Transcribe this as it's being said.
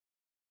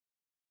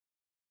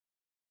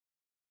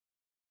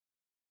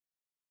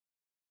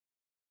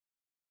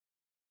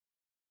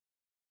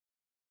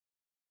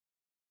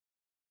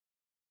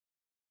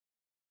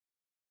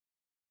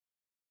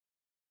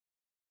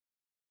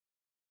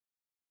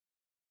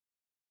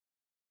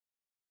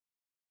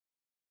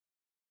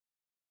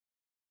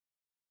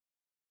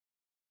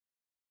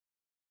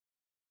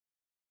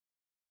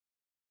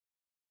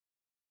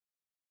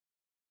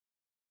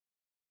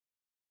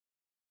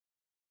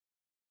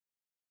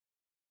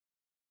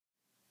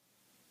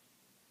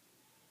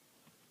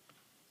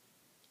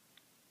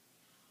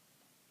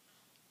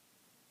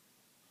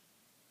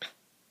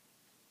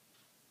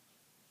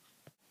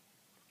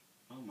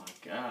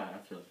God, I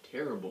feel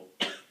terrible.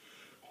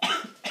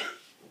 Come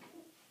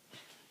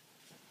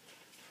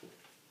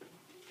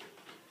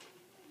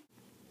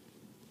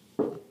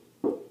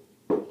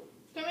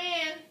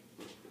in.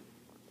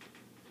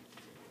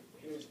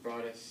 Hey, Miss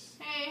Broadus.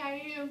 Hey, how are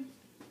you?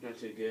 Not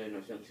too good.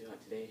 Not feeling too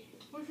hot today.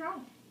 What's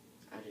wrong?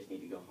 I just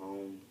need to go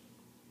home.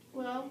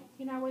 Well,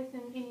 you're not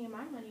wasting any of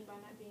my money by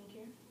not being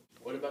here.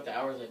 What about the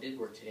hours I did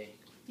work today?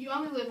 You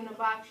only live in a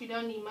box. You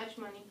don't need much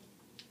money.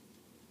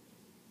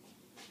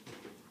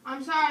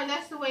 I'm sorry,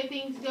 that's the way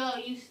things go.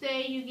 You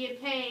stay, you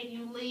get paid.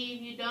 You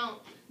leave, you don't.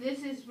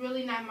 This is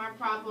really not my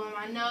problem.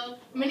 I know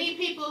many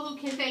people who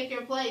can take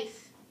your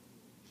place.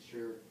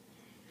 Sure.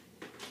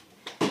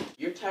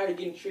 You're tired of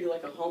getting treated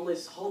like a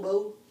homeless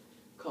hobo?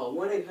 Call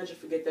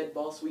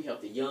 1-800-FORGET-THAT-BOSS. We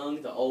help the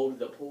young, the old,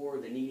 the poor,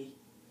 the needy.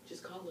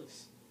 Just call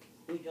us.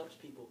 We help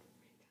people.